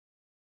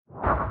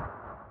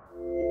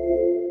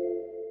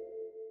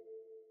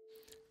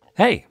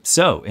Hey,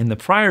 so in the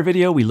prior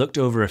video, we looked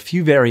over a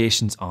few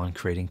variations on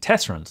creating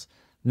test runs.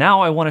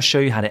 Now I want to show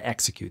you how to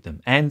execute them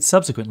and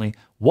subsequently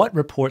what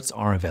reports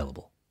are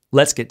available.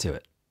 Let's get to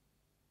it.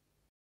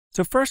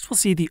 So first we'll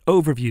see the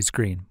overview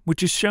screen,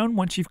 which is shown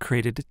once you've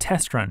created a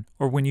test run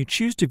or when you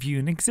choose to view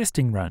an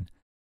existing run.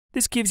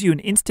 This gives you an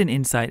instant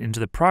insight into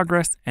the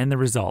progress and the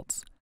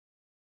results.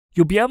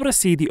 You'll be able to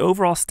see the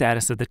overall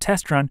status of the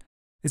test run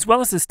as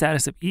well as the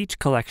status of each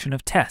collection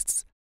of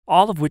tests,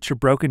 all of which are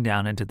broken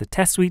down into the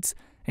test suites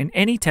and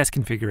any test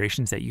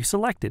configurations that you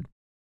selected.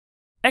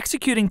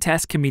 Executing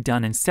tests can be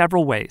done in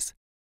several ways.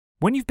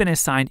 When you've been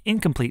assigned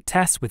incomplete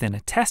tests within a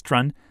test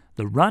run,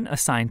 the Run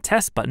Assigned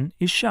Test button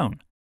is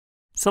shown.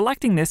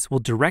 Selecting this will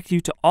direct you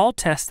to all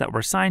tests that were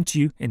assigned to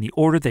you in the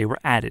order they were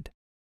added.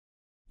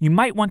 You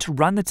might want to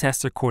run the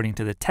tests according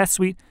to the test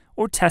suite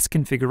or test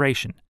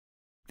configuration.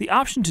 The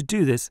option to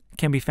do this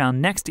can be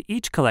found next to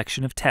each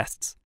collection of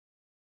tests.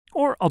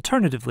 Or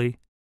alternatively,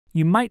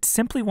 you might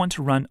simply want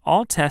to run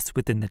all tests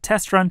within the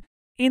test run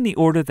in the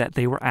order that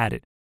they were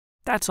added.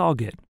 That's all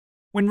good.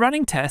 When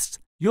running tests,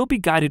 you'll be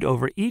guided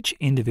over each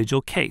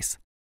individual case,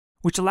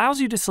 which allows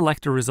you to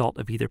select a result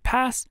of either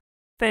pass,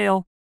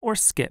 fail, or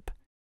skip.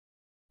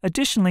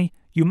 Additionally,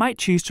 you might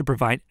choose to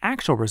provide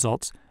actual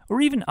results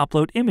or even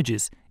upload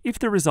images if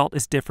the result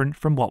is different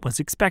from what was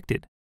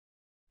expected.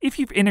 If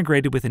you've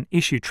integrated with an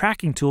issue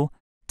tracking tool,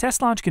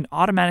 TestLodge can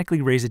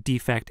automatically raise a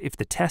defect if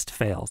the test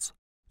fails.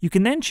 You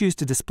can then choose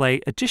to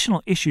display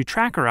additional issue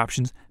tracker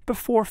options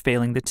before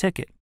failing the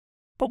ticket.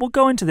 But we'll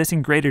go into this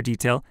in greater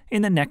detail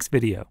in the next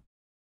video.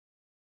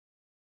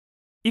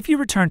 If you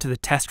return to the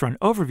test run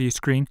overview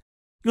screen,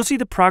 you'll see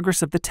the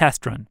progress of the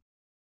test run.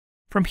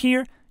 From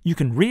here, you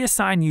can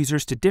reassign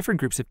users to different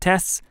groups of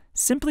tests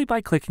simply by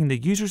clicking the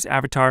user's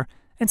avatar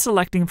and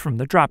selecting from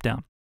the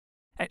dropdown.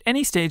 At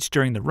any stage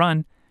during the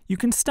run, you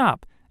can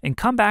stop and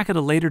come back at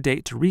a later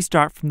date to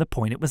restart from the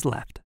point it was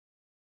left.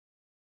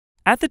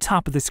 At the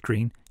top of the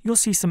screen, you'll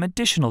see some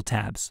additional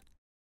tabs.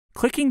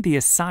 Clicking the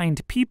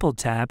Assigned People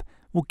tab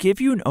will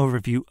give you an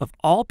overview of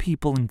all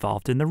people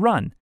involved in the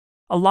run,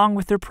 along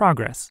with their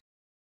progress.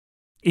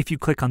 If you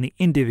click on the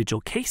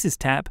Individual Cases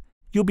tab,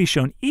 you'll be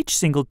shown each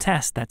single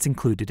test that's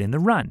included in the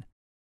run,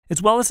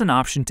 as well as an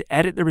option to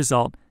edit the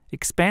result,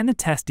 expand the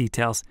test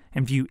details,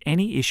 and view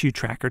any issue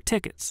tracker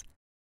tickets.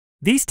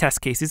 These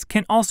test cases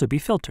can also be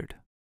filtered.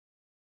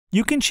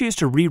 You can choose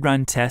to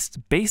rerun tests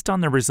based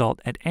on the result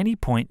at any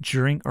point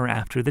during or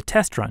after the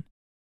test run.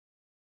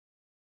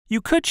 You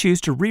could choose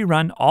to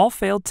rerun all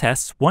failed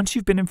tests once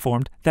you've been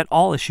informed that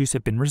all issues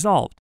have been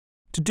resolved.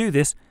 To do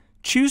this,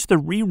 choose the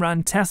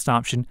Rerun Test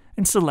option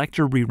and select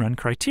your rerun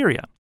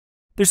criteria.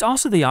 There's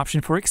also the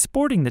option for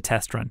exporting the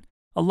test run,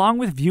 along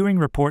with viewing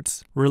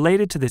reports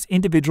related to this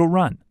individual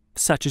run,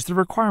 such as the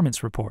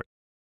requirements report.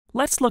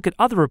 Let's look at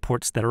other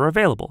reports that are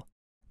available.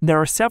 There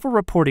are several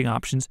reporting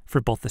options for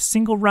both a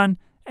single run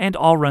and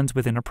all runs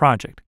within a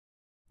project.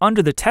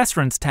 Under the Test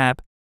Runs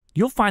tab,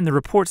 you'll find the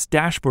reports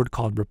dashboard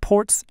called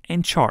Reports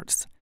and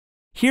Charts.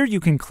 Here you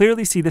can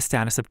clearly see the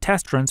status of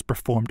test runs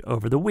performed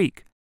over the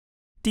week,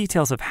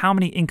 details of how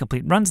many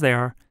incomplete runs there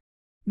are.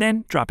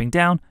 Then, dropping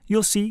down,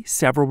 you'll see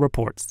several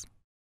reports.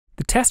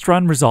 The Test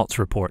Run Results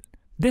Report.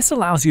 This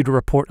allows you to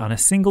report on a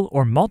single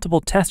or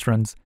multiple test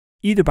runs,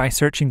 either by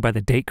searching by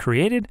the date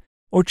created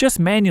or just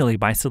manually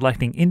by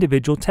selecting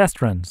individual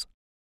test runs.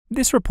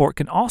 This report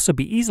can also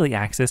be easily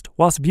accessed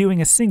whilst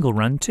viewing a single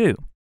run too.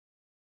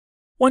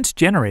 Once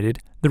generated,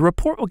 the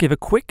report will give a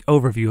quick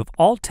overview of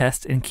all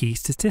tests and key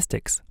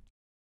statistics,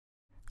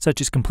 such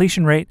as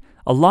completion rate,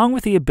 along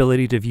with the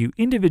ability to view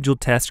individual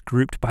tests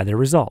grouped by their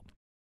result.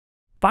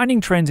 Finding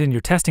trends in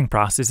your testing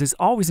process is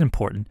always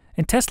important,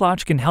 and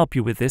TestLodge can help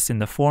you with this in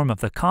the form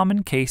of the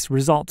Common Case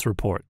Results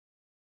Report.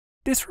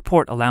 This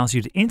report allows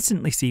you to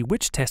instantly see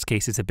which test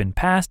cases have been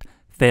passed,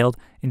 failed,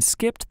 and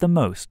skipped the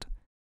most.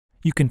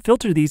 You can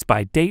filter these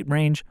by date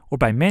range or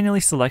by manually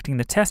selecting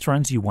the test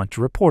runs you want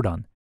to report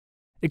on.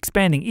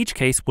 Expanding each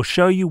case will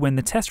show you when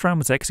the test run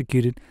was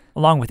executed,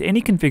 along with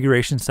any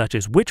configurations such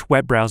as which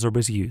web browser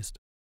was used.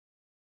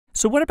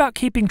 So what about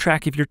keeping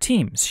track of your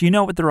team so you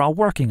know what they're all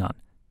working on?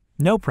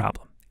 No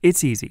problem,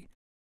 it's easy.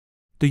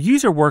 The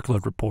User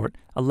Workload Report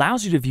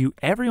allows you to view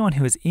everyone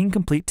who has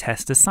incomplete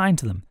tests assigned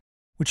to them,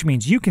 which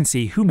means you can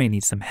see who may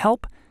need some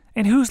help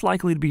and who's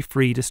likely to be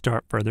free to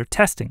start further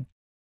testing.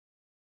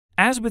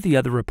 As with the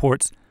other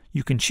reports,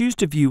 you can choose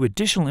to view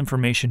additional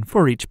information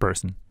for each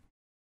person.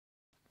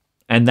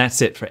 And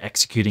that's it for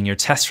executing your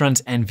test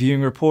runs and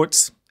viewing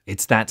reports.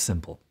 It's that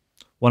simple.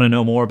 Want to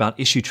know more about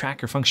issue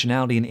tracker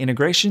functionality and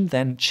integration?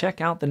 Then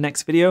check out the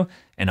next video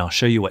and I'll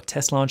show you what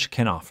TestLodge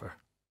can offer.